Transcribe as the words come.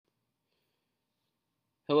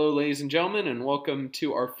Hello, ladies and gentlemen, and welcome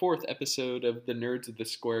to our fourth episode of the Nerds of the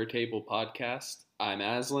Square Table podcast. I'm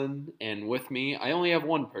Aslan, and with me, I only have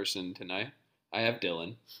one person tonight. I have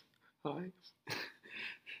Dylan. Hi.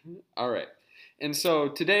 All right. And so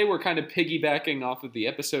today we're kind of piggybacking off of the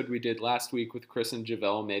episode we did last week with Chris and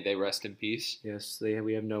Javel. May they rest in peace. Yes,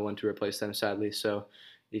 we have no one to replace them, sadly. So,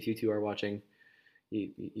 if you two are watching,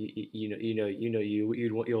 you'll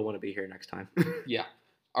want to be here next time. Yeah.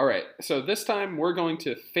 All right. So this time we're going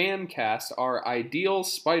to fan cast our ideal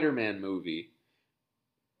Spider-Man movie.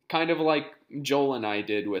 Kind of like Joel and I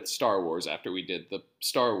did with Star Wars after we did the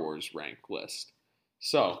Star Wars rank list.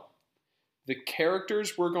 So, the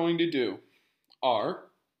characters we're going to do are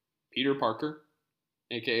Peter Parker,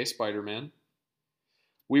 aka Spider-Man.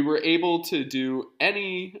 We were able to do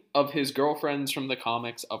any of his girlfriends from the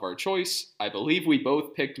comics of our choice. I believe we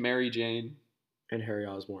both picked Mary Jane. And Harry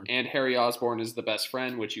Osborn. And Harry Osborn is the best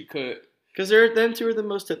friend, which you could... Because them two are the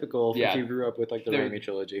most typical if you grew up with like the Raimi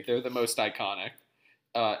trilogy. They're the most iconic.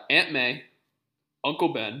 Aunt May, Uncle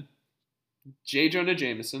Ben, J. Jonah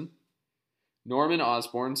Jameson, Norman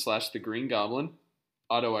Osborn / the Green Goblin,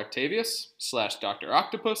 Otto Octavius / Dr.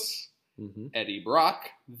 Octopus, Eddie Brock,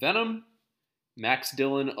 Venom, Max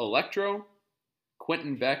Dillon, Electro,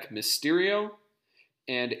 Quentin Beck, Mysterio,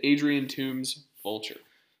 and Adrian Toomes, Vulture.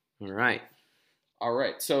 All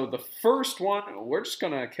right, so the first one, we're just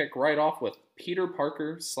going to kick right off with Peter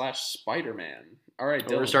Parker / Spider-Man. All right,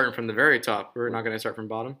 Dylan. We're starting from the very top. We're not going to start from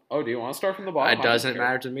bottom. Oh, do you want to start from the bottom? It doesn't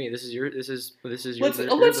matter to me. This is your. Let's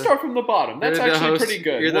start from the bottom. That's actually pretty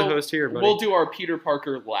good. You're the host here, buddy. We'll do our Peter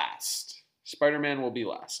Parker last. Spider-Man will be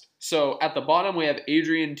last. So at the bottom we have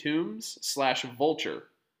Adrian Toomes / Vulture.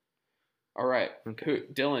 All right, okay.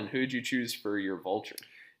 Dylan, who'd you choose for your Vulture?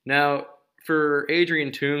 Now, for Adrian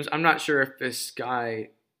Toomes, I'm not sure if this guy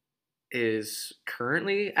is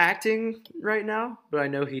currently acting right now, but I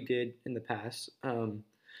know he did in the past.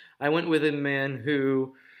 I went with a man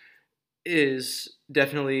who is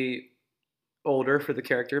definitely older for the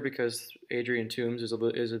character because Adrian Toomes is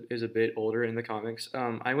a bit older in the comics.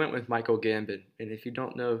 I went with Michael Gambon, and if you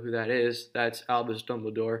don't know who that is, that's Albus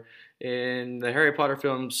Dumbledore in the Harry Potter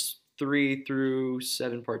films 3 through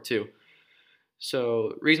 7 Part 2.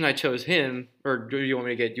 So, reason I chose him, or do you want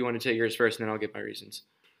to take yours first, and then I'll get my reasons?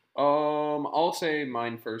 I'll say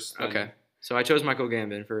mine first. Then. Okay. So I chose Michael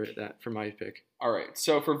Gambon for my pick. All right.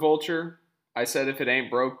 So for Vulture, I said if it ain't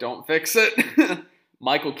broke, don't fix it.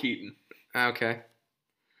 Michael Keaton. Okay.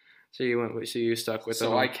 So you stuck with.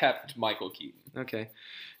 So I kept Michael Keaton. Okay.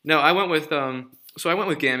 No, I went with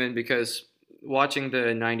Gambon because watching the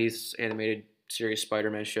 '90s animated series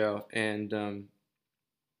Spider-Man show and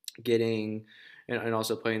and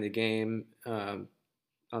also playing the game on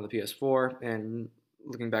the PS4 and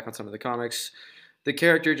looking back on some of the comics, the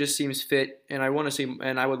character just seems fit, and I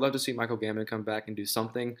would love to see Michael Gambon come back and do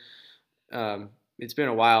something. It's been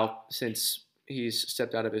a while since he's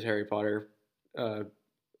stepped out of his Harry Potter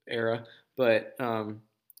era, but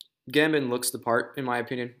Gambon looks the part, in my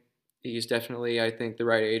opinion. He's definitely, I think, the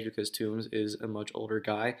right age because Toomes is a much older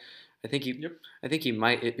guy. I think he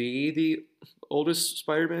might be the oldest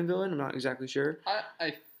Spider-Man villain. I'm not exactly sure.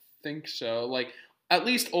 I think so. Like, at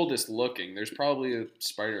least oldest looking. There's probably a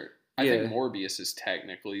Spider. I think Morbius is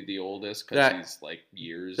technically the oldest because he's like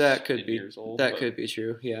years. That could be years old. Could be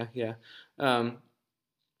true. Yeah. But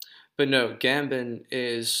no, Gambon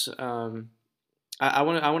is. I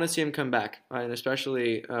want to see him come back, and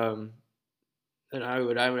especially, and I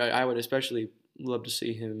would especially love to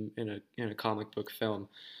see him in a comic book film,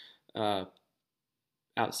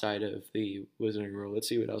 outside of the Wizarding World. Let's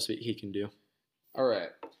see what else he can do. All right.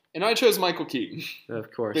 And I chose Michael Keaton.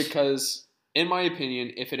 Of course. Because, in my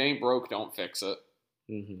opinion, if it ain't broke, don't fix it.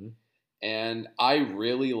 Mm-hmm. And I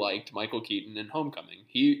really liked Michael Keaton in Homecoming.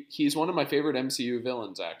 He's one of my favorite MCU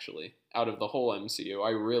villains, actually. Out of the whole MCU, I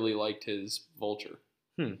really liked his Vulture.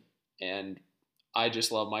 And I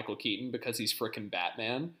just love Michael Keaton because he's frickin'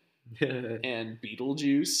 Batman. And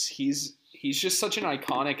Beetlejuice. He's just such an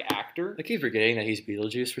iconic actor. I keep forgetting that he's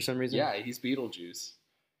Beetlejuice for some reason. Yeah, he's Beetlejuice.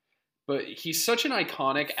 But he's such an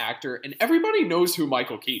iconic actor, and everybody knows who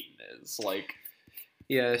Michael Keaton is. Like,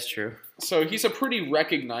 yeah, that's true. So he's a pretty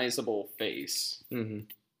recognizable face. Mm-hmm.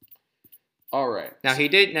 All right. Now you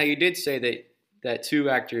did say that 2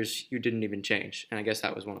 actors you didn't even change, and I guess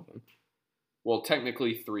that was one of them. Well,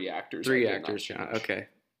 technically 3 actors. 3 actors. Okay.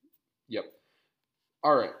 Yep.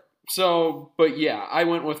 All right. So, but yeah, I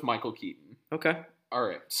went with Michael Keaton. Okay. All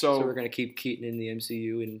right. So we're gonna keep Keaton in the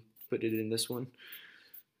MCU and put it in this one.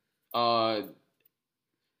 Do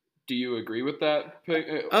you agree with that?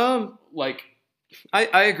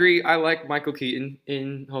 I agree. I like Michael Keaton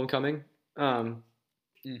in Homecoming.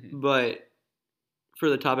 But for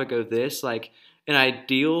the topic of this, like an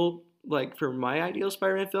ideal, like for my ideal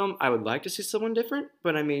Spider-Man film, I would like to see someone different.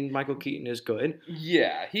 But I mean, Michael Keaton is good.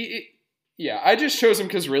 Yeah, I just chose him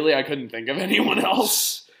because really I couldn't think of anyone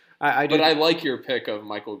else. I like your pick of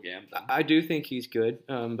Michael Gambon. I do think he's good.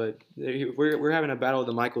 But we're having a battle of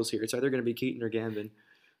the Michaels here. It's either going to be Keaton or Gambon.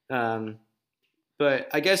 But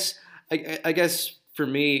I guess for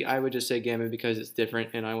me, I would just say Gambon because it's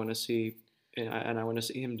different, and I want to see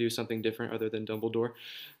him do something different other than Dumbledore.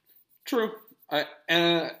 True.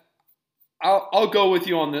 I'll go with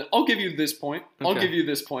you on the. I'll give you this point. Okay. I'll give you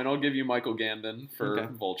this point. I'll give you Michael Gambon for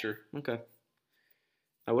Vulture. Okay.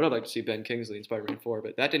 I would have liked to see Ben Kingsley in Spider-Man 4,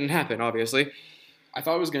 but that didn't happen, obviously. I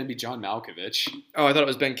thought it was going to be John Malkovich. Oh, I thought it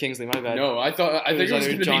was Ben Kingsley. My bad. No, I think it was going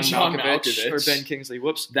to be John Malkovich or Ben Kingsley.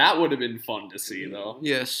 Whoops. That would have been fun to see, though.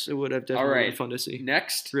 Yes, it would have definitely been fun to see.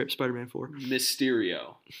 Next, Rip Spider-Man 4.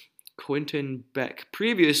 Mysterio. Quentin Beck,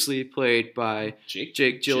 previously played by Jake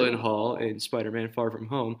Gyllenhaal in Spider-Man Far From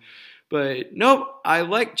Home. But nope, I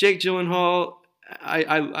like Jake Gyllenhaal.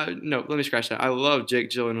 No, let me scratch that. I love Jake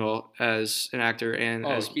Gyllenhaal as an actor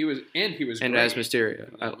as great. As Mysterio.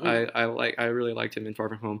 I really liked him in Far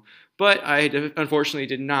From Home, but I unfortunately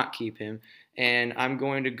did not keep him. And I'm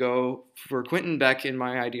going to go for Quentin Beck in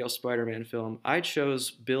my ideal Spider-Man film. I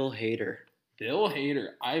chose Bill Hader. Bill Hader,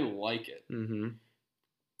 I like it. Mm-hmm.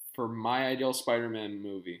 For my ideal Spider-Man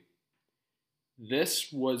movie,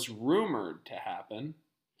 this was rumored to happen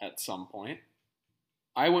at some point.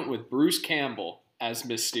 I went with Bruce Campbell as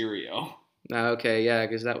Mysterio. Okay, yeah,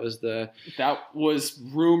 because that was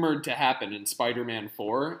rumored to happen in Spider-Man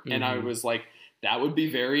 4, and I was like, that would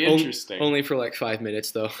be very interesting. Only for like 5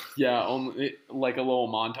 minutes, though. Yeah, only like a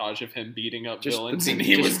little montage of him beating up villains, and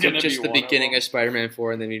he was going to be just the beginning of Spider-Man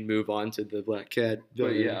 4, and then he'd move on to the Black Cat.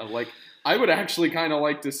 But yeah, like I would actually kind of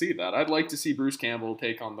like to see that. I'd like to see Bruce Campbell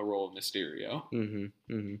take on the role of Mysterio.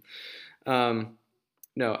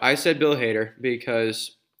 No, I said Bill Hader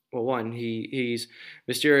because, well, one, he's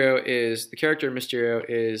Mysterio is the character of Mysterio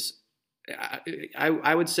is,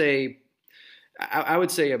 I would say a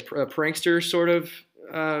prankster sort of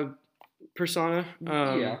persona,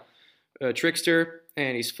 a trickster,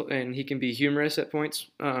 and he can be humorous at points.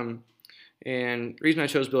 And the reason I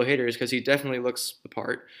chose Bill Hader is because he definitely looks the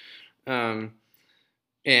part. And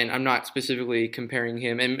I'm not specifically comparing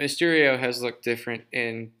him. And Mysterio has looked different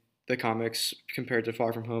in the comics compared to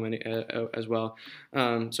Far From Home as well.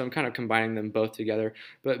 So I'm kind of combining them both together.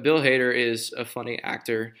 But Bill Hader is a funny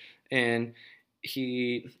actor, and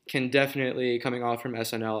he can definitely, coming off from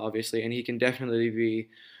SNL, obviously, and he can definitely be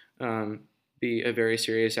a very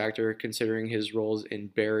serious actor considering his roles in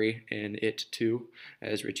Barry and It Too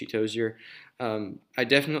as Richie Tozier. I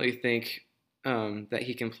definitely think that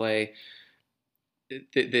he can play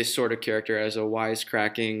this sort of character as a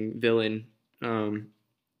wisecracking villain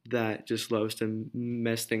that just loves to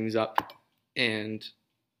mess things up and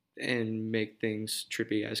make things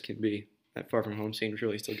trippy as can be. That Far From Home scene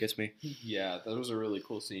really still gets me. Yeah, that was a really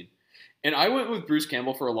cool scene. And I went with Bruce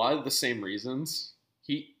Campbell for a lot of the same reasons.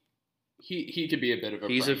 He could be a bit of a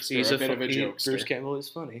prankster, a bit of a jokester. Bruce Campbell is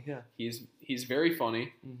funny, yeah. He's very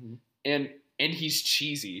funny. Mm-hmm. And he's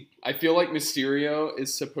cheesy. I feel like Mysterio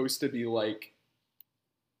is supposed to be like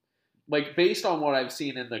based on what I've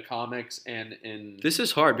seen in the comics and in... This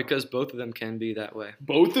is hard because both of them can be that way.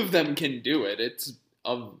 Both of them can do it.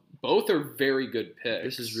 Both are very good picks.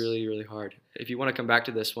 This is really, really hard. If you want to come back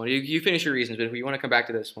to this one, you finish your reasons, but if you want to come back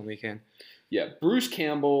to this one, we can. Yeah, Bruce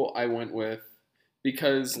Campbell I went with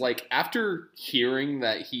because, after hearing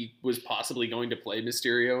that he was possibly going to play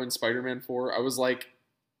Mysterio in Spider-Man 4, I was like,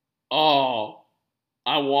 oh,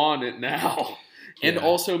 I want it now. Yeah. And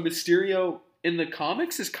also, Mysterio in the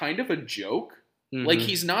comics is kind of a joke. Mm-hmm.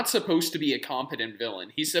 He's not supposed to be a competent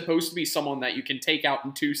villain. He's supposed to be someone that you can take out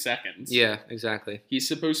in 2 seconds. Yeah, exactly. He's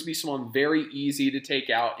supposed to be someone very easy to take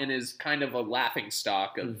out and is kind of a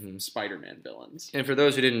laughingstock of Spider-Man villains. And for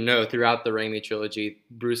those who didn't know, throughout the Raimi trilogy,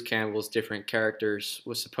 Bruce Campbell's different characters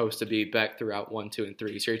was supposed to be Beck throughout 1, 2, and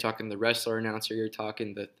 3. So you're talking the wrestler announcer, you're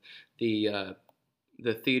talking the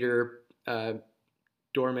theater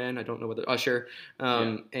doorman, I don't know what the usher,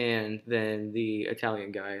 and then the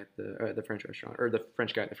Italian guy at the French restaurant, or the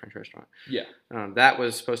French guy at the French restaurant. Yeah. That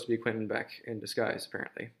was supposed to be Quentin Beck in disguise,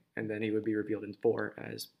 apparently. And then he would be revealed in 4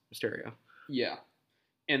 as Mysterio. Yeah.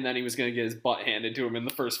 And then he was going to get his butt handed to him in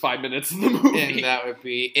the first 5 minutes of the movie. And that would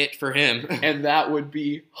be it for him. And that would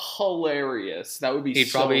be hilarious. That would be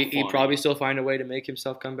funny. He'd probably still find a way to make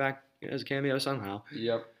himself come back as a cameo somehow.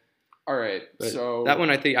 Yep. All right, but so that one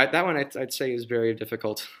I'd say is very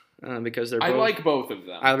difficult because they're both. I like both of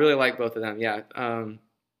them. I really like both of them. Yeah.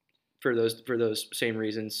 for those same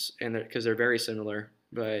reasons, and because they're very similar.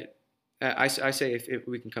 But I say if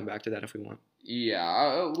we can come back to that if we want.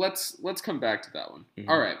 Yeah, let's come back to that one. Mhm.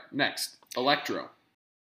 All right, next, Electro.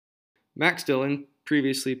 Max Dillon,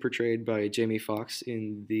 previously portrayed by Jamie Foxx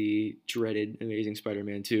in the dreaded Amazing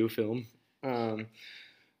Spider-Man 2 film. No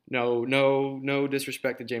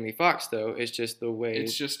disrespect to Jamie Foxx though. It's just the way.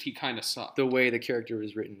 It's just he kind of sucked. The way the character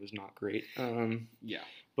was written was not great. Yeah.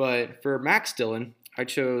 But for Max Dillon, I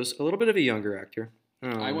chose a little bit of a younger actor.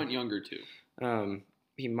 I went younger too.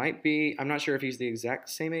 He might be. I'm not sure if he's the exact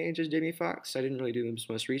same age as Jamie Foxx. I didn't really do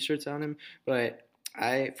much research on him, but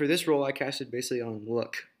for this role I casted basically on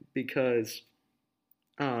look because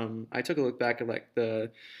I took a look back at like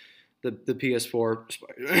the PS4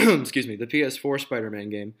 excuse me, the PS4 Spider-Man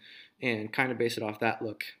game and kind of based it off that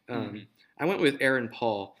look. I went with Aaron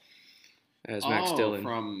Paul as Max Dillon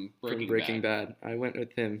from Breaking Bad. I went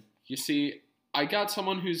with him. You see, I got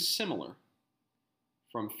someone who's similar.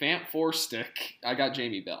 From Fancasting, I got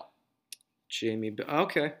Jamie Bell.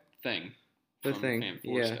 Okay. Thing. The Thing.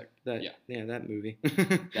 Yeah. That movie.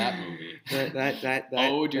 That movie. that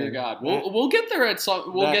oh dear God. We'll get there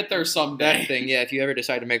get there someday. That thing, yeah, if you ever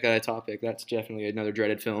decide to make that a topic, that's definitely another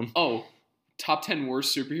dreaded film. Oh, top 10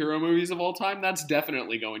 worst superhero movies of all time? That's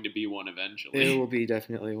definitely going to be one eventually. It will be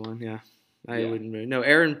definitely one, yeah. I wouldn't really. No,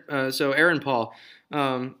 Aaron Paul.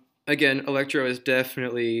 Again, Electro is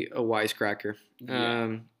definitely a wisecracker.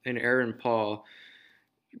 Yeah. And Aaron Paul,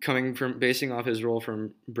 basing off his role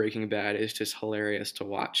from Breaking Bad, is just hilarious to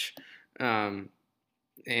watch. And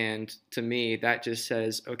to me, that just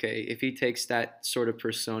says, okay, if he takes that sort of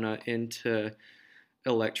persona into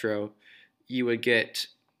Electro, you would get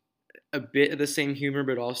a bit of the same humor,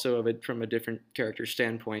 but also from a different character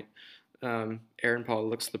standpoint. Aaron Paul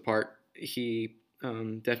looks the part. He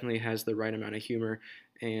definitely has the right amount of humor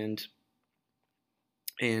and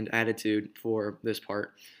attitude for this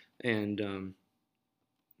part, and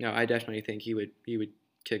no, I definitely think he would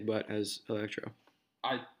kick butt as Electro.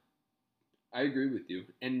 I agree with you,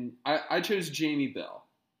 and I chose Jamie Bell,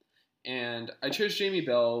 and I chose Jamie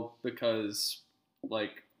Bell because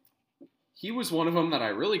like he was one of them that I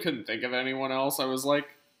really couldn't think of anyone else. I was like,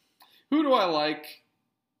 who do I like?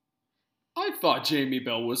 I thought Jamie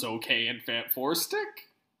Bell was okay in Fancasting.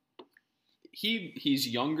 He's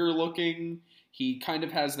younger looking. He kind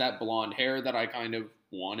of has that blonde hair that I kind of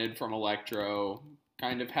wanted from Electro.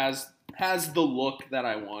 Kind of has the look that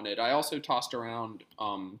I wanted. I also tossed around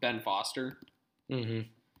Ben Foster. Mm-hmm.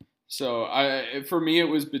 So for me it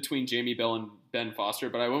was between Jamie Bell and Ben Foster,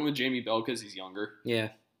 but I went with Jamie Bell because he's younger.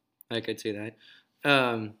 Yeah, I could see that.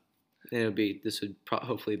 This would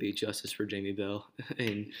hopefully be justice for Jamie Bell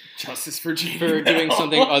and justice for Jamie for Bell. doing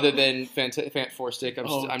something other than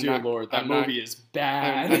Fancasting. That movie is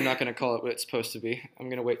bad. I'm not going to call it what it's supposed to be. I'm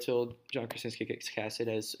going to wait till John Krasinski gets casted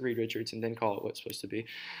as Reed Richards and then call it what it's supposed to be.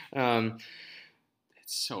 It's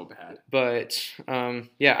so bad. But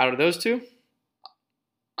out of those two,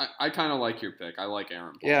 I kind of like your pick. I like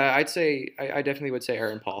Aaron Paul. Yeah, I definitely would say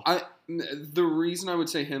Aaron Paul. The reason I would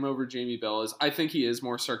say him over Jamie Bell is I think he is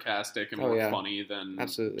more sarcastic and more funny than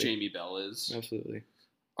Jamie Bell is. Absolutely.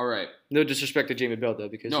 All right. No disrespect to Jamie Bell, though,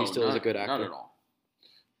 because he still is a good actor. Not at all.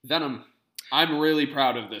 Venom. I'm really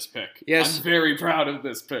proud of this pick. Yes. I'm very proud of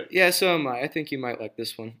this pick. Yeah, so am I. I think you might like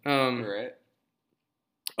this one. All right.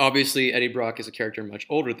 Obviously, Eddie Brock is a character much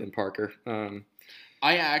older than Parker.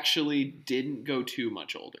 I actually didn't go too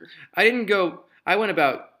much older. I went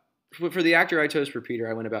about, for the actor I chose for Peter,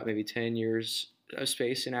 I went about maybe 10 years of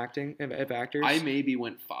space in acting, of actors. I maybe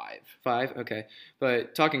went 5. 5? Okay.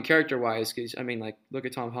 But talking character-wise, because, I mean, like, look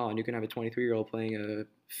at Tom Holland. You can have a 23-year-old playing a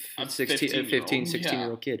 15,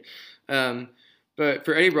 16-year-old kid. But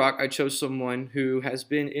for Eddie Brock, I chose someone who has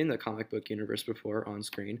been in the comic book universe before on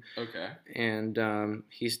screen. Okay. And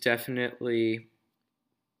he's definitely...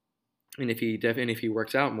 And if he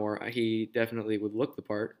works out more, he definitely would look the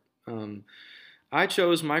part. I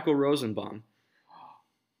chose Michael Rosenbaum.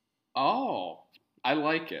 Oh, I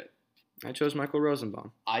like it. I chose Michael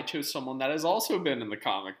Rosenbaum. I chose someone that has also been in the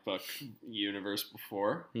comic book universe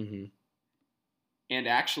before. Mm-hmm. And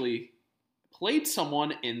actually played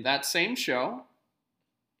someone in that same show.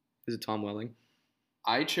 Is it Tom Welling?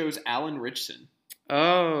 I chose Alan Ritchson.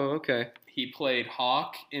 Oh, okay. He played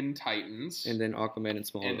Hawk in Titans. And then Aquaman in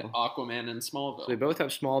Smallville. So we both have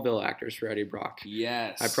Smallville actors for Eddie Brock.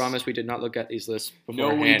 Yes. I promise we did not look at these lists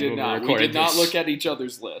beforehand. No, we did not. We did not look at each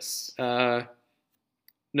other's lists. No,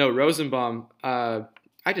 Rosenbaum, I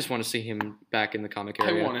just want to see him back in the comic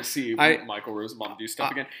area. I want to see Michael Rosenbaum do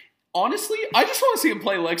stuff again. Honestly, I just want to see him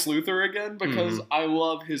play Lex Luthor again because Mhm. I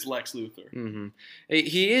love his Lex Luthor. Hmm.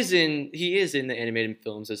 He is in the animated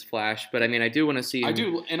films as Flash, but I mean, I do want to see him. I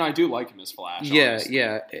do like him as Flash. Yeah, honestly.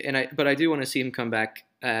 yeah, but I do want to see him come back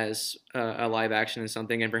as a live action and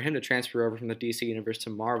something, and for him to transfer over from the DC universe to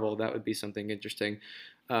Marvel, that would be something interesting.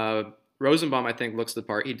 Uh, Rosenbaum, I think, looks the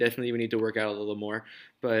part. He definitely would need to work out a little more,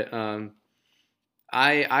 but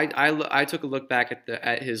I took a look back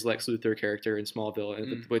at his Lex Luthor character in Smallville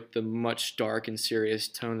and with the much dark and serious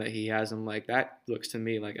tone that he has. I'm like, that looks to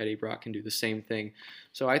me like Eddie Brock can do the same thing.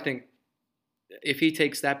 So I think if he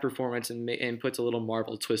takes that performance and puts a little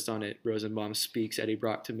Marvel twist on it, Rosenbaum speaks Eddie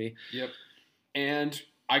Brock to me. Yep. And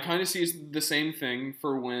I kind of see the same thing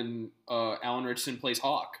for when Alan Richardson plays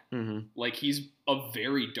Hawk. Mm-hmm. Like, he's a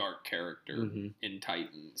very dark character Mm-hmm. in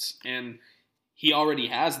Titans. And he already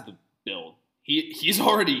has the build. He's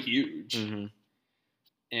already huge. Mm-hmm.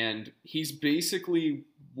 And he's basically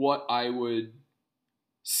what I would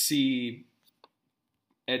see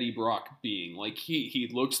Eddie Brock being. Like, he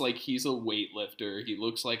looks like he's a weightlifter. He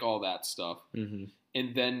looks like all that stuff. Mm-hmm.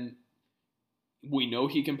 And then we know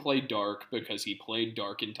he can play dark because he played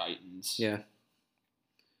dark in Titans. Yeah.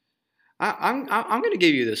 I'm gonna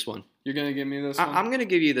give you this one. You're gonna give me this one? I'm gonna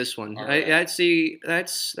give you this one. All right.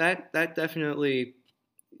 That definitely.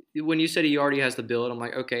 When you said he already has the build, I'm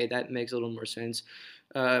like, okay, that makes a little more sense.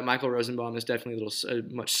 Michael Rosenbaum is definitely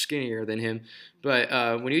much skinnier than him, but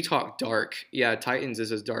when you talk dark, yeah, Titans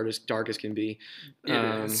is as dark as can be. It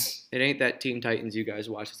is. It ain't that Teen Titans you guys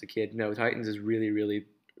watched as a kid. No, Titans is really, really,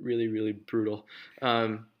 really, really brutal.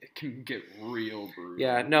 It can get real brutal.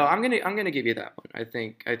 Yeah, no, I'm gonna give you that one. I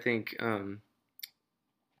think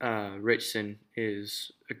Richson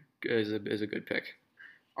is a good pick.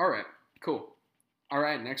 All right, cool. All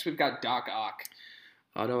right, next we've got Doc Ock.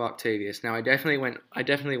 Otto Octavius. Now I definitely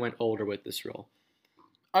went older with this role.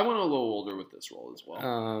 I went a little older with this role as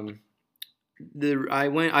well.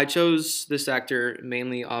 I chose this actor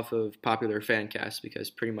mainly off of popular fan cast because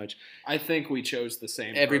pretty much I think we chose the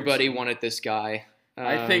same. Everybody person. wanted this guy.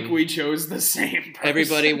 I think we chose the same person.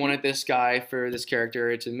 Everybody wanted this guy for this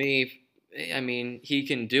character. To me, I mean, he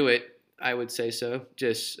can do it. I would say so.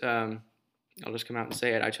 I'll just come out and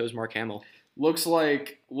say it. I chose Mark Hamill. Looks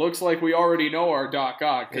like we already know our Doc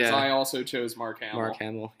Ock because Yeah. I also chose Mark Hamill. Mark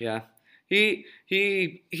Hamill, yeah. He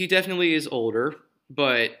definitely is older,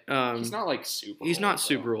 but he's not like super. He's old, not though.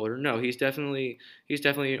 super older. No, he's definitely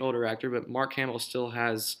an older actor. But Mark Hamill still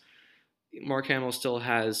has.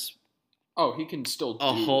 Oh, he can still do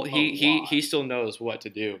a whole. He lot. still knows what to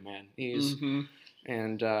do, man. He's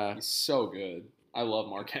he's so good. I love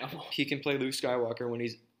Mark Hamill. He can play Luke Skywalker when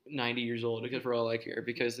he's 90 years old, for all I care,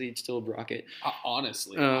 because he'd still rock it.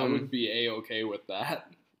 Honestly, I would be a-okay with that.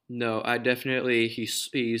 No, I definitely he's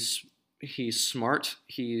smart.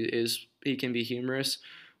 He can be humorous.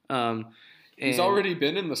 He's already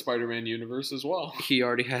been in the Spider-Man universe as well. He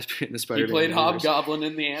already has been in the Spider-Man He played universe. Hobgoblin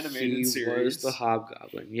in the animated series. He was the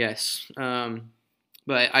Hobgoblin, yes.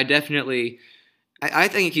 But I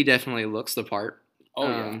think he definitely looks the part. Oh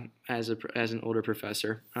yeah. As an older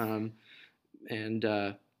professor, and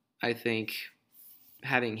I think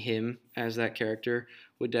having him as that character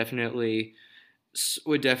would definitely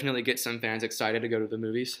get some fans excited to go to the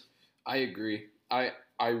movies. I agree. I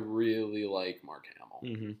really like Mark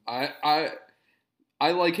Hamill. Mm-hmm.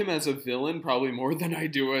 I like him as a villain probably more than I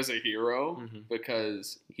do as a hero Mm-hmm.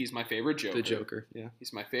 because he's my favorite Joker. The Joker, yeah.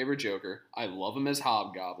 He's my favorite Joker. I love him as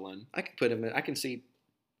Hobgoblin. I could put him in. I can see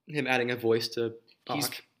him adding a voice to Hawk. He's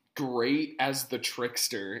great as the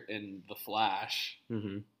trickster in The Flash,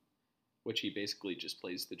 mm-hmm. which he basically just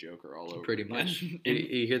plays the Joker all over. Pretty again. much.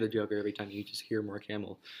 You hear the Joker every time you just hear Mark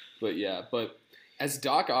Hamill. But as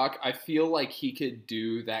Doc Ock, I feel like he could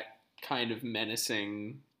do that kind of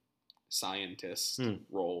menacing scientist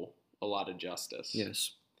role a lot of justice.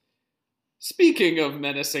 Yes. Speaking of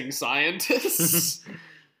menacing scientists,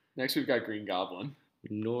 next we've got Green Goblin.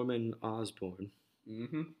 Norman Osborn.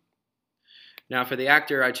 Mm-hmm. Now, for the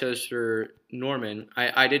actor I chose for Norman,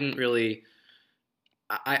 I didn't really.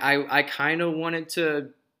 I kind of wanted to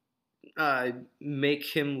make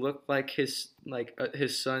him look like his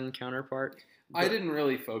son counterpart. I didn't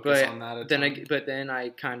really focus on that. But then I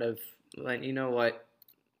kind of like, you know what?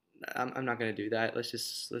 I'm not gonna do that. Let's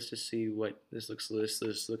just see what this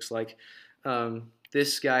looks like.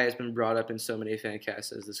 This guy has been brought up in so many fan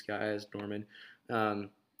casts as this guy as Norman.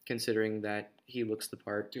 Considering that he looks the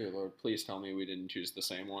part. Dear Lord, please tell me we didn't choose the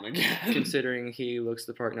same one again. Considering he looks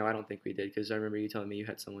the part. No, I don't think we did, because I remember you telling me you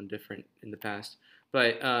had someone different in the past.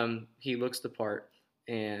 But he looks the part,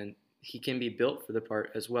 and he can be built for the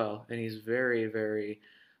part as well. And he's very, very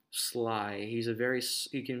sly. He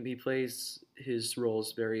plays his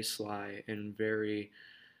roles very sly and very,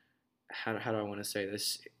 how do I want to say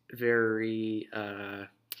this? Very,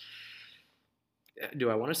 do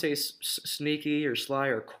I want to say sneaky or sly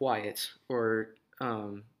or quiet or,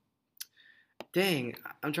 dang,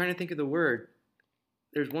 I'm trying to think of the word.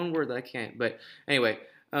 There's one word that I can't, but anyway,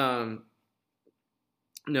 um,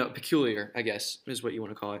 no, peculiar, I guess, is what you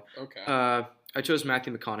want to call it. Okay. I chose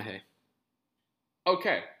Matthew McConaughey.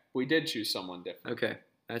 Okay. We did choose someone different. Okay,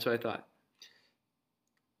 that's what I thought.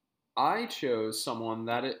 I chose someone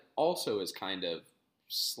that it also is kind of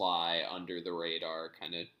sly, under the radar,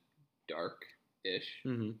 kind of dark-ish.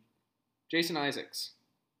 Mm-hmm. Jason Isaacs.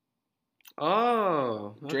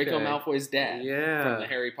 Oh, okay. Draco Malfoy's dad. Yeah. From the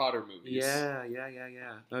Harry Potter movies. Yeah.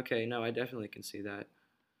 Okay, no, I definitely can see that.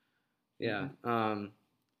 Yeah. Mm-hmm.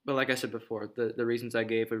 But like I said before, the reasons I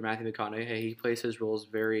gave for Matthew McConaughey, he plays his roles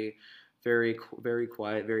very, very, very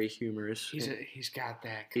quiet, very humorous. He's got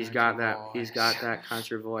that. He's got that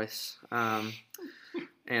country voice. And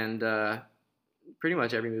pretty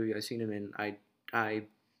much every movie I've seen him in, I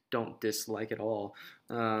don't dislike at all.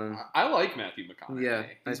 I like Matthew McConaughey. Yeah,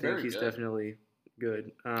 I think he's good. definitely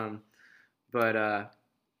good. But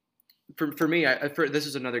for me, this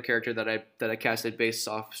is another character that I casted based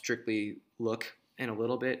off strictly look and a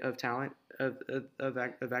little bit of talent of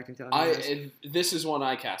acting talent. This is one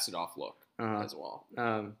I casted off look as well.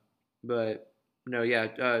 But no, yeah,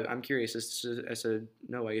 I'm curious as to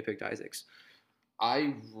know why you picked Isaacs.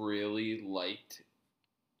 I really liked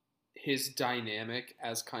his dynamic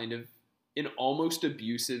as kind of an almost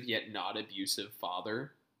abusive yet not abusive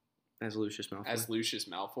father. As Lucius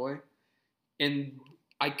Malfoy. And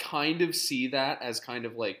I kind of see that as kind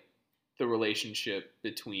of like the relationship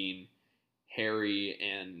between Harry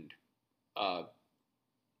and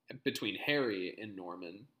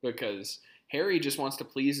Norman, because Harry just wants to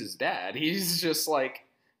please his dad. He's just like,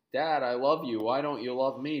 Dad, I love you. Why don't you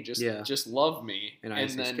love me? Just love me. And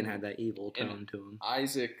Isaacs can have that evil tone to him.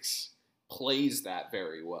 Isaacs plays that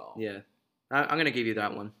very well. Yeah, I'm gonna give you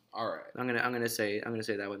that one. All right. I'm gonna say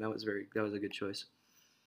that one. That was a good choice.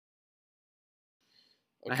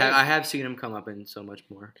 Okay. I have seen him come up in so much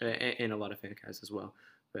more in a lot of fan casts as well.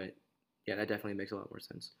 But yeah, that definitely makes a lot more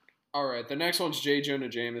sense. All right, the next one's J. Jonah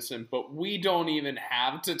Jameson, but we don't even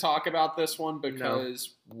have to talk about this one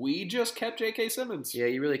because we just kept J.K. Simmons. Yeah,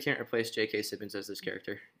 you really can't replace J.K. Simmons as this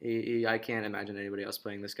character. I can't imagine anybody else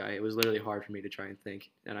playing this guy. It was literally hard for me to try and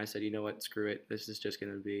think. And I said, you know what, screw it. This is just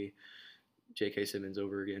going to be J.K. Simmons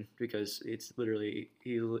over again because it's literally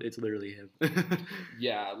him.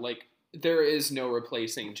 Yeah, like there is no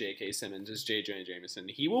replacing J.K. Simmons as J. Jonah Jameson.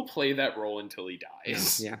 He will play that role until he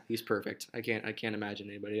dies. Yeah, he's perfect. I can't imagine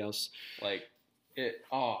anybody else. Like it.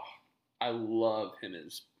 Oh, I love him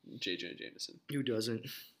as J. Jonah Jameson. Who doesn't?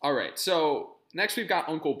 All right, so next we've got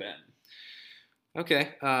Uncle Ben. Okay.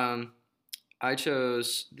 I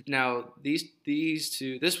chose now these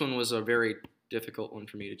two. This one was a very difficult one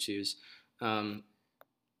for me to choose.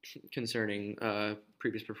 Concerning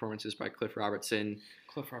previous performances by Cliff Robertson.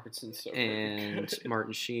 Cliff Robertson's so and good.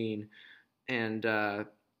 Martin Sheen, and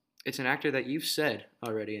it's an actor that you've said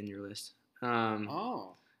already in your list.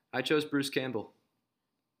 I chose Bruce Campbell.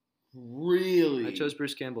 Really? I chose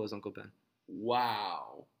Bruce Campbell as Uncle Ben.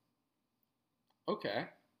 Wow. Okay.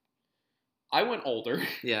 I went older.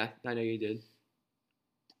 Yeah, I know you did.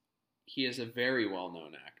 He is a very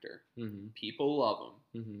well-known actor. Mm-hmm. People love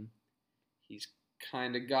him. Mm-hmm. He's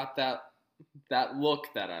kind of got that look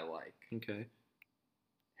that I like. Okay.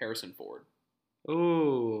 Harrison Ford.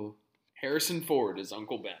 Oh. Harrison Ford is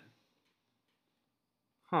Uncle Ben.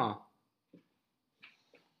 Huh.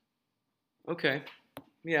 Okay.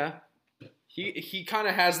 Yeah. He kind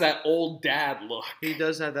of has that old dad look. He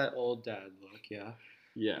does have that old dad look, yeah.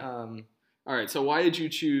 Yeah. All right, so why did you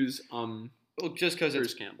choose well, just because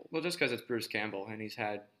Bruce Campbell? Well, just because it's Bruce Campbell and he's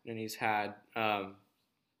had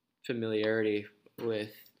familiarity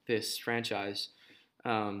with this franchise.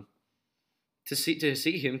 To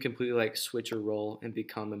see him completely like switch a role and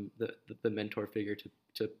become the mentor figure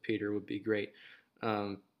to Peter would be great.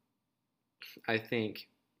 I think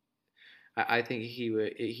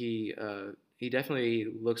he definitely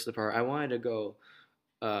looks the part. I wanted to go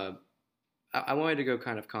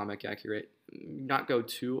kind of comic accurate, not go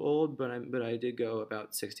too old, but I did go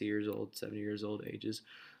about 60 years old, 70 years old ages.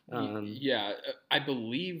 Yeah, I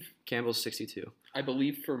believe Campbell's 62. I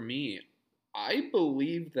believe for me, I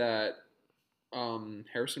believe that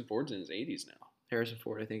Harrison Ford's in his 80s now. Harrison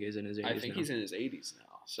Ford, I think, is in his 80s now. I think he's in his 80s now.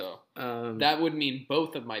 So that would mean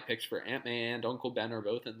both of my picks for Aunt May and Uncle Ben are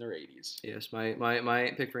both in their 80s. Yes, my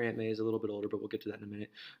pick for Aunt May is a little bit older, but we'll get to that in a minute.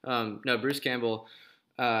 No, Bruce Campbell,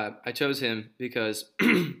 I chose him because,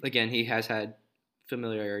 again, he has had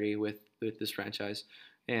familiarity with this franchise,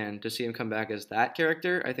 and to see him come back as that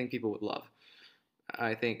character, I think people would love.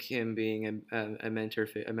 I think him being a mentor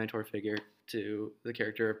figure to the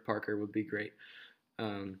character of Parker would be great,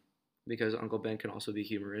 because Uncle Ben can also be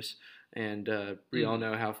humorous, and we all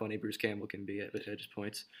know how funny Bruce Campbell can be at his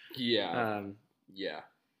points. Yeah. Yeah.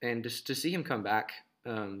 And just to see him come back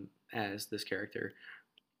as this character,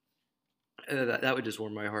 that would just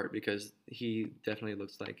warm my heart, because he definitely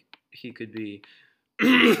looks like he could be.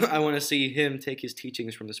 I want to see him take his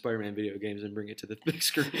teachings from the Spider-Man video games and bring it to the big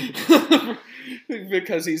screen.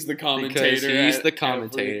 Because he's the commentator. Because he's the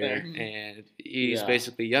commentator, everything. and he's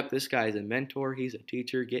basically, yep, this guy's a mentor. He's a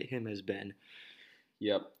teacher. Get him as Ben.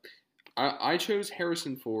 Yep. I chose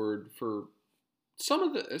Harrison Ford for some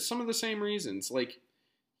of the same reasons. Like,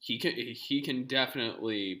 he can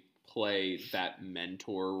definitely play that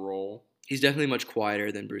mentor role. He's definitely much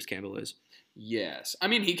quieter than Bruce Campbell is. Yes, I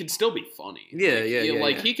mean, he can still be funny. Yeah,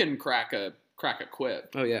 he can crack a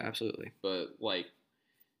quip. Oh yeah, absolutely. But like,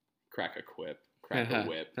 crack a quip, crack a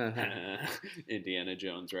whip. Indiana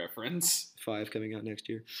Jones reference. 5 coming out next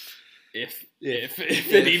year. If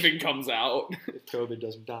it even comes out. If COVID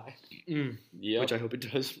doesn't die. Yeah. Which I hope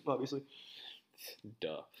it does, obviously.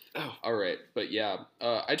 Duh. Oh. All right, but yeah,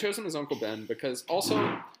 I chose him as Uncle Ben because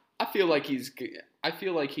also I feel like he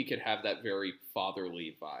could have that very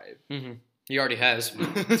fatherly vibe. Mm-hmm. He already has.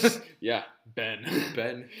 Yeah, Ben.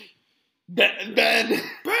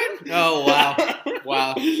 Oh wow,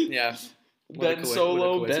 wow, yeah. Ben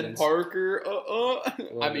Solo, Ben Parker.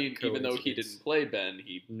 I mean, even though he didn't play Ben,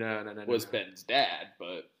 he was Ben's dad.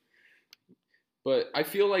 But I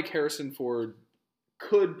feel like Harrison Ford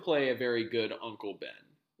could play a very good Uncle Ben.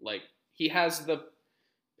 Like, he has the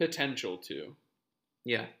potential to.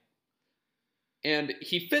 Yeah. And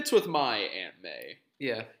he fits with my Aunt May.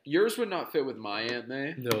 Yeah. Yours would not fit with my Aunt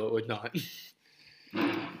May. No, it would not.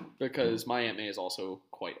 Because my Aunt May is also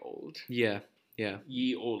quite old. Yeah, yeah.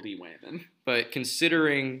 Ye oldie women. But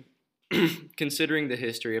considering the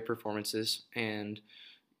history of performances and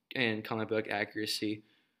comic book accuracy,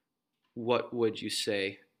 what would you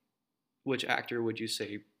say? Which actor would you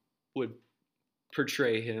say would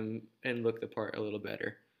portray him and look the part a little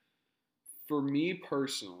better? For me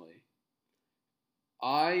personally,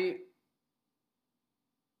 I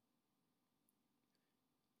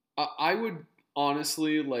would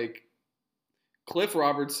honestly, like, Cliff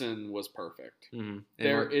Robertson was perfect. Mm-hmm.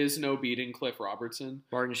 There is no beating Cliff Robertson.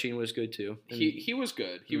 Martin Sheen was good too. He was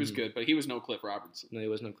good. He was good, but he was no Cliff Robertson. No, he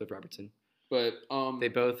was no Cliff Robertson. But they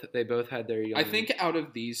both had their young. I think out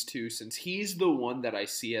of these two, since he's the one that I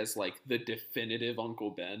see as like the definitive Uncle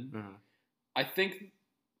Ben, I think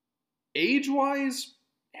age-wise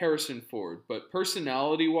Harrison Ford, but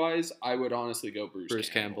personality-wise, I would honestly go Bruce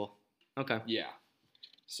Campbell. Okay. Yeah.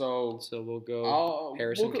 So we'll go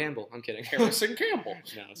Harrison Campbell. I'm kidding. Harrison Campbell.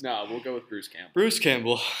 No, we'll go with Bruce Campbell. Bruce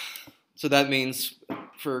Campbell. So that means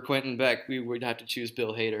for Quentin Beck, we would have to choose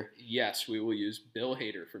Bill Hader. Yes, we will use Bill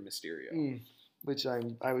Hader for Mysterio. Which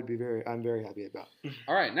I'm very happy about.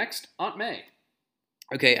 All right, next, Aunt May.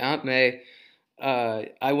 Okay, Aunt May.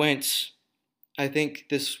 I think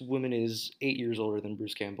this woman is 8 years older than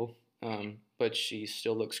Bruce Campbell, but she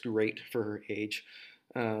still looks great for her age.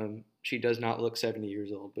 She does not look 70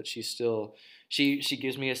 years old, but she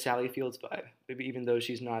gives me a Sally Fields vibe, maybe even though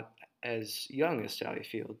she's not as young as Sally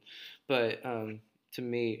Field. But to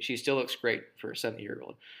me, she still looks great for a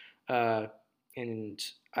 70-year-old. And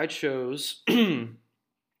I chose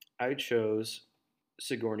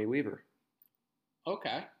Sigourney Weaver.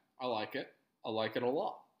 Okay, I like it. I like it a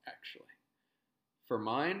lot, actually. For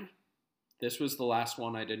mine, this was the last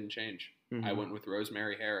one I didn't change. Mm-hmm. I went with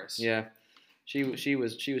Rosemary Harris. Yeah. She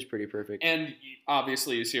was pretty perfect. And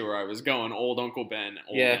obviously you see where I was going. Old Uncle Ben,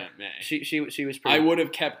 old Aunt May. She was pretty. I would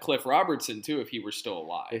have kept Cliff Robertson too if he were still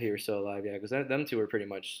alive. If he were still alive, yeah, because them two were pretty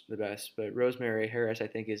much the best. But Rosemary Harris, I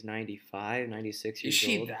think, is 95, 96 years old. Is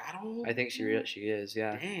she that old? I think she is,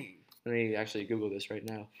 yeah. Dang. Let me actually Google this right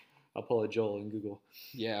now. I'll pull a Joel in Google.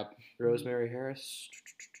 Yeah. Rosemary Harris.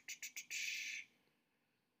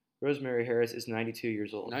 Rosemary Harris is 92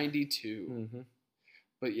 years old. 92. Mm-hmm.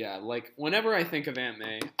 But yeah, like, whenever I think of Aunt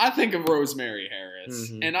May, I think of Rosemary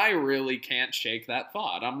Harris. Mm-hmm. And I really can't shake that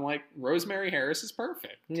thought. I'm like, Rosemary Harris is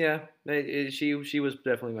perfect. Yeah. She was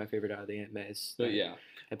definitely my favorite out of the Aunt Mays. But yeah.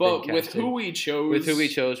 But with who we chose...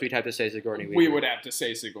 we'd have to say Sigourney Weaver. We would have to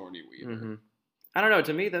say Sigourney Weaver. Mm-hmm. I don't know.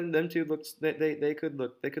 To me, them two looks... They could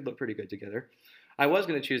look pretty good together. I was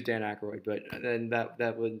going to choose Dan Aykroyd, but then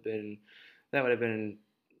that would have been...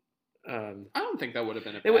 I don't think that would have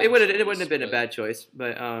been a bad choice. It wouldn't have been a bad choice,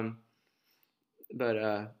 but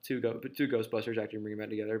but two Ghostbusters actually bring them back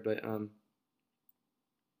together. But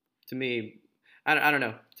to me, I don't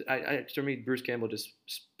know. To me, Bruce Campbell just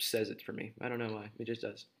says it for me. I don't know why. It just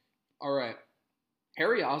does. All right.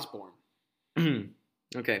 Harry Osborn.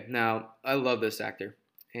 Okay, now I love this actor,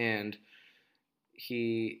 and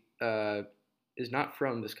he is not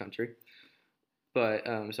from this country, but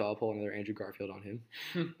so I'll pull another Andrew Garfield on him.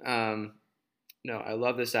 No, I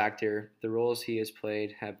love this actor. The roles he has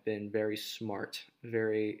played have been very smart,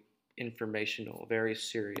 very informational, very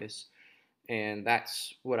serious, and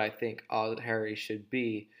that's what I think Harry should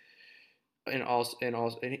be. And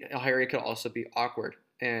Harry could also be awkward.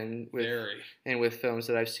 And with films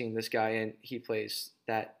that I've seen this guy in, he plays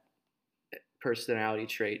that personality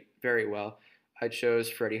trait very well. I chose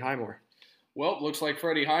Freddie Highmore. Well, looks like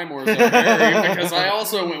Freddie Highmore's up Harry because I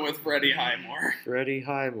also went with Freddie Highmore. Freddie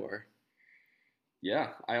Highmore. Yeah,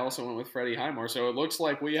 I also went with Freddie Highmore, so it looks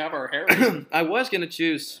like we have our Harry. I was going to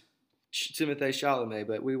choose Timothée Chalamet,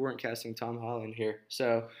 but we weren't casting Tom Holland here.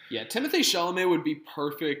 So yeah, Timothée Chalamet would be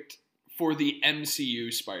perfect for the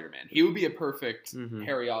MCU Spider-Man. He would be a perfect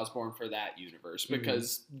Harry Osborn for that universe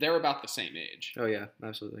because they're about the same age. Oh, yeah,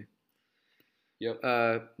 absolutely. Yep.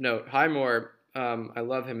 No, Highmore, I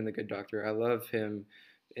love him in The Good Doctor. I love him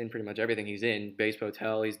in pretty much everything he's in. Bates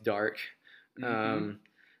Motel, he's dark. And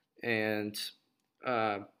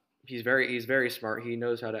he's very smart. He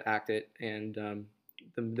knows how to act it. And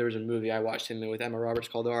there was a movie I watched him in with Emma Roberts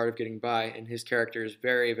called The Art of Getting By, and his character is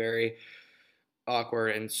very, very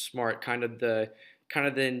awkward and smart, kind of the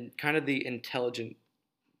intelligent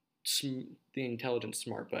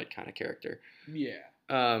smart butt kind of character. Yeah.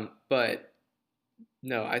 But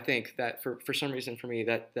no, I think that for some reason for me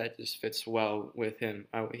that just fits well with him.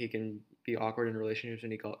 He can be awkward in relationships,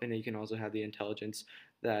 and he can also have the intelligence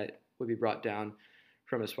that would be brought down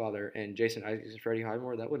from his father. And Jason Isaacs and Freddie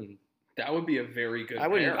Highmore, that would be a very good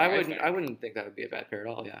pair. I wouldn't think that would be a bad pair at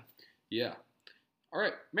all. Yeah. Yeah. All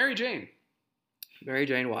right, Mary Jane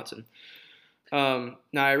Watson. Now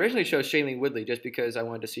I originally chose Shailene Woodley just because I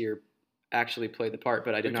wanted to see her actually play the part,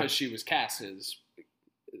 but I did not. Because she was cast as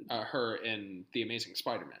her in the Amazing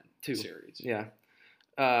Spider-Man series. Yeah.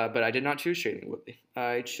 But I did not choose Shailene Woodley.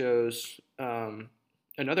 I chose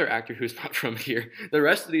another actor who's not from here. The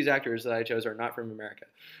rest of these actors that I chose are not from America.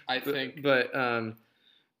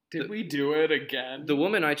 Did we do it again? The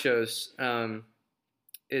woman I chose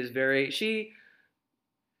is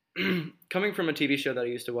coming from a TV show that I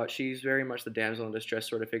used to watch, she's very much the damsel in distress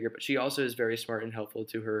sort of figure, but she also is very smart and helpful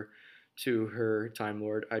to her Time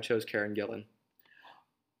Lord. I chose Karen Gillan.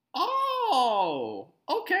 Oh,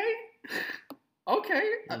 okay.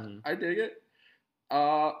 Okay, I dig it.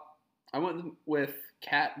 I went with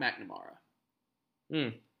Kat McNamara.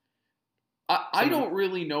 I don't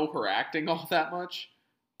really know her acting all that much.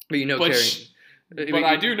 But you know Karen.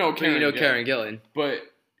 I do know Karen. You know Karen Gillan. But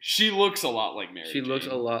she looks a lot like Mary Jane. She looks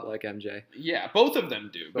a lot like MJ. Yeah, both of them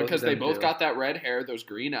do. Because they both got that red hair, those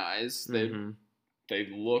green eyes. They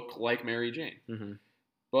look like Mary Jane.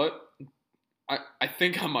 But I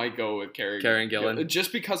think I might go with Karen Gillan.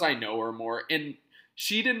 Just because I know her more. And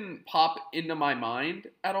she didn't pop into my mind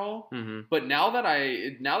at all. But now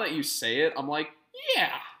that you say it, I'm like,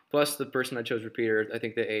 yeah. Plus, the person I chose for Peter, I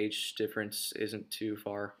think the age difference isn't too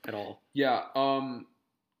far at all. Yeah.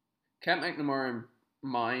 Kat McNamara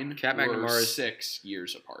and were 6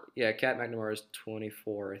 years apart. Yeah, Kat McNamara is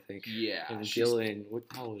 24, I think. Yeah. And Gillan,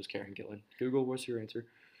 how old is Karen Gillan? Google, what's your answer?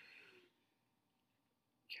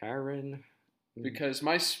 Karen. Because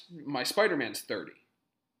my Spider-Man's 30.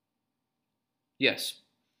 Yes.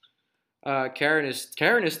 Karen is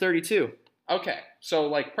 32. Okay, so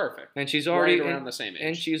perfect. And she's already around the same age.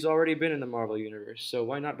 And she's already been in the Marvel universe, so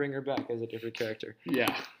why not bring her back as a different character?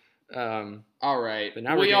 Yeah. All right. But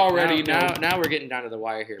now now we're getting down to the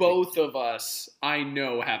wire here. Both of us, I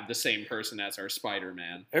know, have the same person as our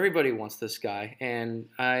Spider-Man. Everybody wants this guy, and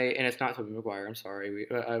it's not Tobey Maguire. I'm sorry.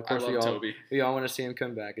 Of course, Toby. We all want to see him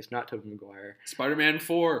come back. It's not Tobey Maguire. Spider-Man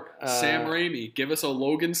 4, Sam Raimi. Give us a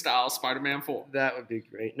Logan-style Spider-Man 4. That would be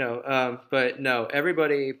great. No, but no,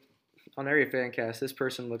 everybody. On every fan cast, this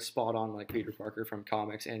person looks spot on like Peter Parker from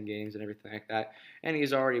comics and games and everything like that. And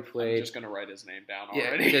he's already played. I'm just gonna write his name down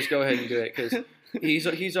already. Yeah, just go ahead and do it because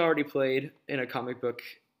he's already played in a comic book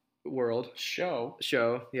world show.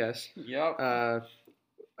 Yes. Yep.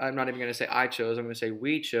 I'm not even gonna say I chose. I'm gonna say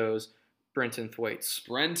we chose Brenton Thwaites.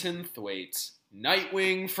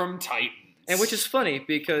 Nightwing from Titans. And which is funny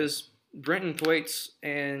because Brenton Thwaites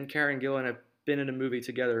and Karen Gillan have been in a movie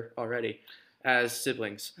together already. As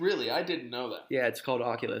siblings. Really, I didn't know that. Yeah, it's called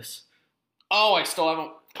Oculus. Oh, I still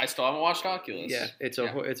haven't watched Oculus. Yeah, it's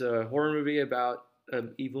a horror movie about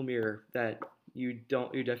an evil mirror that you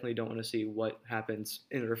definitely don't want to see what happens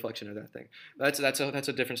in the reflection of that thing. That's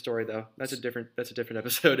a different story though. That's a different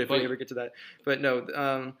episode if we ever get to that. But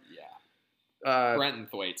no, Brenton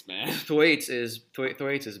Thwaites, man. Thwaites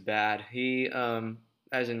is bad. He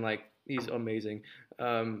as in like he's amazing.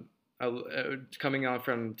 Coming out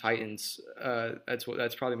from Titans,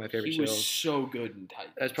 that's probably my favorite show. He was so good in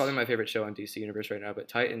Titans. That's probably my favorite show on DC Universe right now. But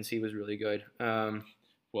Titans, he was really good.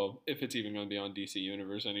 Well, if it's even going to be on DC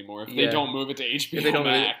Universe anymore, if they don't move it to HBO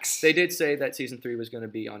Max. They did say that Season 3 was going to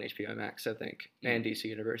be on HBO Max, I think, and DC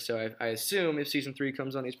Universe. So I assume if Season 3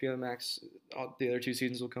 comes on HBO Max, the other 2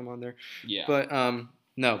 seasons will come on there. Yeah. But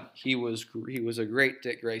no, he was a great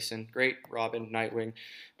Dick Grayson, great Robin, Nightwing,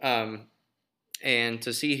 and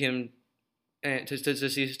to see him,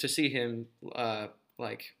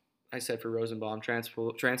 like I said for Rosenbaum,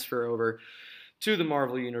 transfer over to the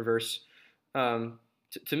Marvel Universe.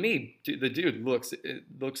 To me, the dude looks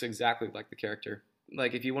exactly like the character.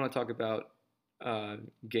 Like if you want to talk about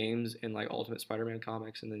games and like Ultimate Spider-Man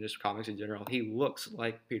comics and then just comics in general, he looks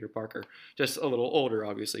like Peter Parker, just a little older,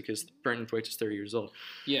 obviously, because Brenton Thwaites is 30 years old.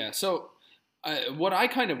 Yeah. So what I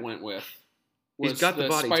kind of went with was he's got the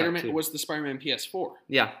body Spider-Man type too. was the Spider-Man PS4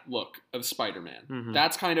 look of Spider-Man. Mm-hmm.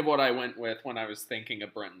 That's kind of what I went with when I was thinking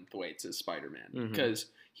of Brenton Thwaites as Spider-Man because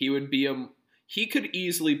he would be he could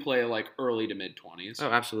easily play like early to mid 20s. Oh,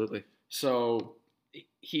 absolutely. So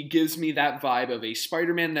he gives me that vibe of a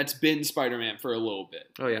Spider-Man that's been Spider-Man for a little bit.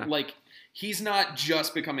 Oh yeah. Like he's not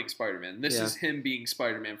just becoming Spider-Man. This is him being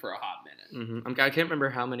Spider-Man for a hot minute. Mm-hmm. I can't remember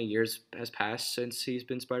how many years has passed since he's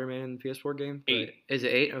been Spider-Man in the PS4 game. 8. Is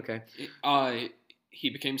it 8? Okay. He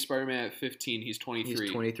became Spider-Man at 15. He's 23.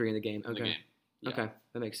 He's 23 in the game. Okay. Yeah. Okay,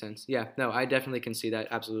 that makes sense. Yeah, no, I definitely can see that.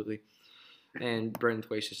 Absolutely. And Brenton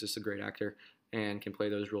Thwaites is just a great actor and can play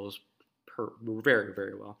those roles very,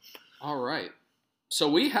 very well. All right. So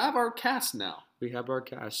we have our cast now. We have our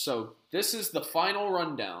cast. So this is the final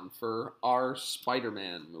rundown for our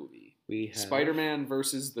Spider-Man movie. We have Spider-Man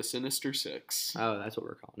versus the Sinister Six. Oh, that's what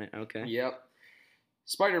we're calling it. Okay. Yep.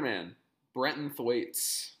 Spider-Man, Brenton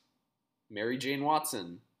Thwaites, Mary Jane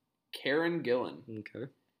Watson, Karen Gillan, Okay.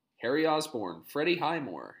 Harry Osborn, Freddie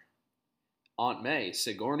Highmore, Aunt May,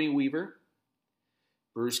 Sigourney Weaver,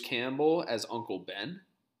 Bruce Campbell as Uncle Ben,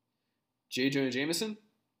 J. Jonah Jameson,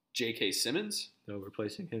 J.K. Simmons, No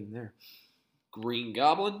replacing him there. Green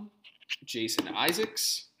Goblin, Jason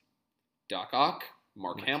Isaacs, Doc Ock,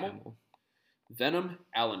 Mark Hamill, Venom,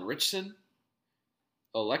 Alan Ritchson,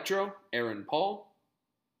 Electro, Aaron Paul,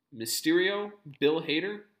 Mysterio, Bill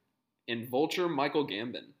Hader, and Vulture, Michael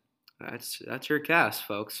Gambon. That's your cast,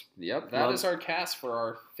 folks. Yep, that is our cast for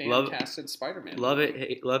our fan-casted Spider-Man. Love it,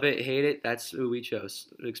 hate it. That's who we chose.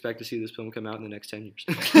 Expect to see this film come out in the next 10 years.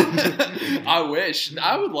 I wish.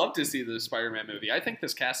 I would love to see the Spider-Man movie. I think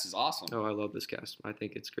this cast is awesome. Oh, I love this cast. I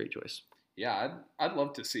think it's a great choice. Yeah, I'd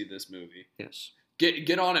love to see this movie. Yes.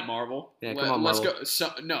 Get on it, Marvel. Yeah, come on, Marvel. Let's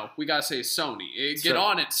go. No, we gotta say Sony. Get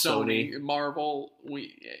on it, Sony. Marvel.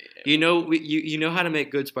 You know how to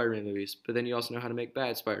make good Spider-Man movies, but then you also know how to make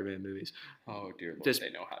bad Spider-Man movies. Oh dear Lord,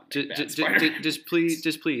 they know how to make bad Spider-Man. Just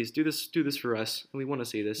please do this for us. We want to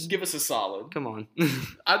see this. Give us a solid. Come on.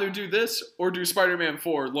 Either do this or do Spider-Man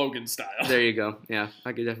 4 Logan style. There you go. Yeah,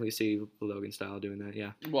 I could definitely see Logan style doing that.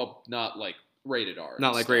 Yeah. Well, not like rated R.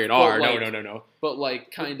 Not like rated R. Like, No. But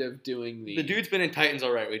like kind of doing the dude's been in Titans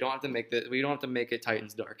alright. We don't have to make it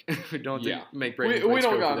Titans dark. We don't have to make we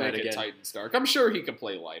don't gotta make it Titans dark. I'm sure he can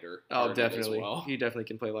play lighter. Oh, definitely. Well. He definitely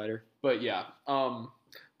can play lighter. But yeah.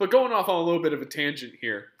 But going off on a little bit of a tangent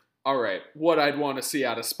here. All right, what I'd want to see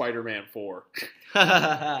out of Spider-Man 4.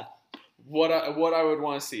 What I would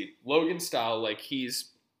want to see, Logan style, like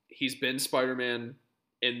he's been Spider-Man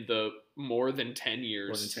in the more than 10 years.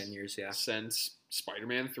 More than 10 years, yeah. Since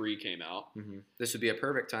Spider-Man 3 came out. Mm-hmm. This would be a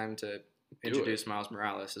perfect time to introduce Miles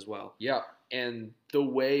Morales as well. Yeah, and the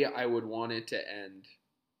way I would want it to end,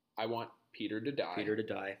 I want Peter to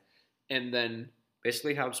die. And then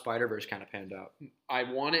basically how Spider-Verse kind of panned out. I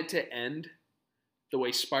want it to end the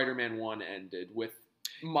way Spider-Man 1 ended, with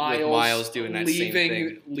Miles doing that same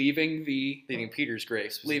thing. Leaving Peter's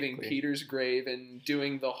grave. Leaving Peter's grave and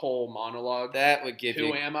doing the whole monologue. That would give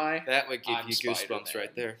Who am I? That would give I'm you goosebumps Spider-Man.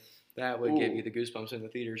 right there. That would give you the goosebumps in the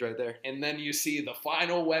theaters right there. And then you see the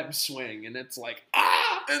final web swing, and it's like,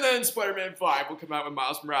 ah! And then Spider-Man 5 will come out with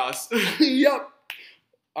Miles Morales. Yep.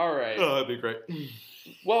 All right. Oh, that'd be great.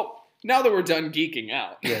 Well, now that we're done geeking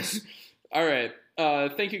out. Yes. All right.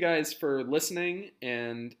 Thank you guys for listening,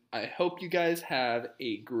 and I hope you guys have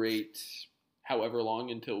a great however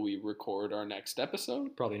long until we record our next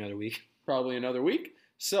episode. Probably another week.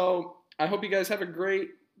 So I hope you guys have a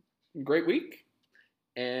great week,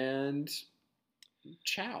 and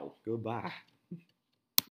Ciao. Goodbye.